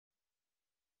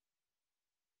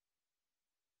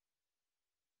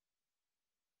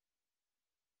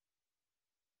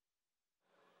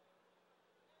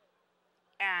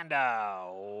And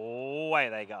away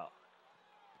they go.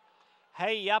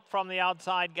 Hey Up from the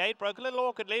outside gate, broke a little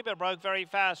awkwardly, but broke very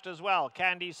fast as well.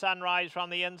 Candy Sunrise from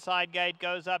the inside gate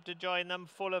goes up to join them,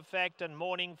 Full Effect, and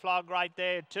Morning Fog right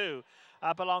there too.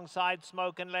 Up alongside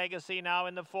Smoke and Legacy now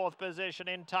in the fourth position.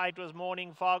 In tight was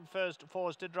Morning Fog, first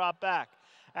forced to drop back.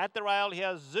 At the rail,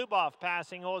 here's Zuboff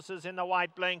passing horses in the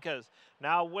white blinkers.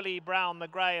 Now Willie Brown, the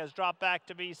grey, has dropped back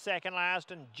to be second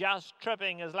last and just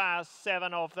tripping his last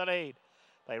 7 off the lead.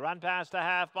 They run past the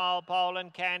half-mile pole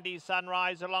and Candy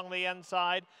Sunrise along the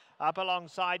inside. Up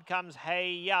alongside comes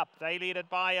Hey Up. They lead it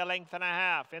by a length and a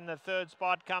half. In the third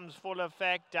spot comes Full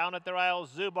Effect. Down at the rail,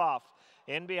 Zuboff.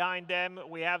 In behind them,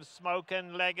 we have Smoke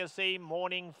and Legacy.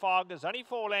 Morning Fog is only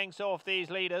 4 lengths off these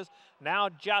leaders. Now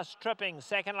just tripping,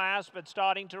 second last, but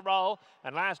starting to roll.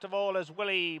 And last of all is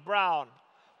Willie Brown.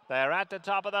 They're at the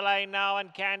top of the lane now,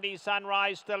 and Candy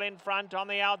Sunrise still in front. On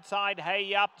the outside,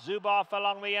 Hey Up, Zuboff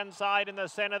along the inside. In the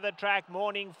centre of the track,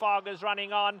 Morning Fog is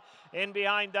running on. In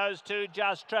behind those two,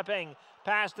 just tripping.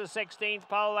 Past the 16th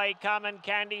pole they come, and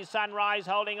Candy Sunrise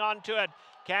holding on to it.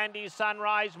 Candy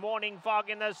Sunrise, Morning Fog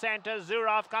in the centre,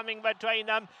 Zuboff coming between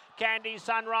them. Candy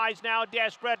Sunrise now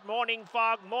desperate, Morning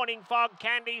Fog,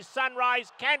 Candy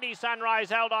Sunrise. Candy Sunrise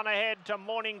held on ahead to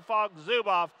Morning Fog,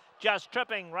 Zuboff, just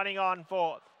tripping, running on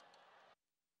fourth.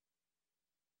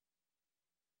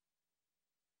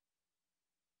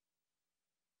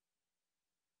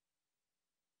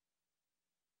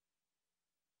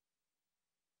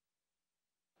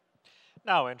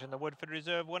 Now entering the Woodford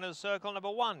Reserve Winners' Circle, number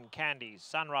 1, Candy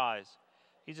Sunrise.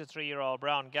 He's a 3-year-old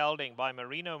brown gelding by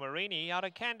Marino Marini out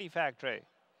of Candy Factory.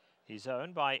 He's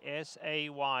owned by SAY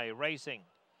Racing.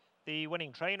 The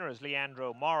winning trainer is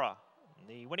Leandro Mora.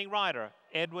 The winning rider,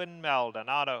 Edwin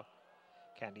Maldonado.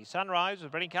 Candy Sunrise was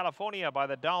bred in California by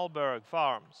the Dahlberg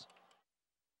Farms.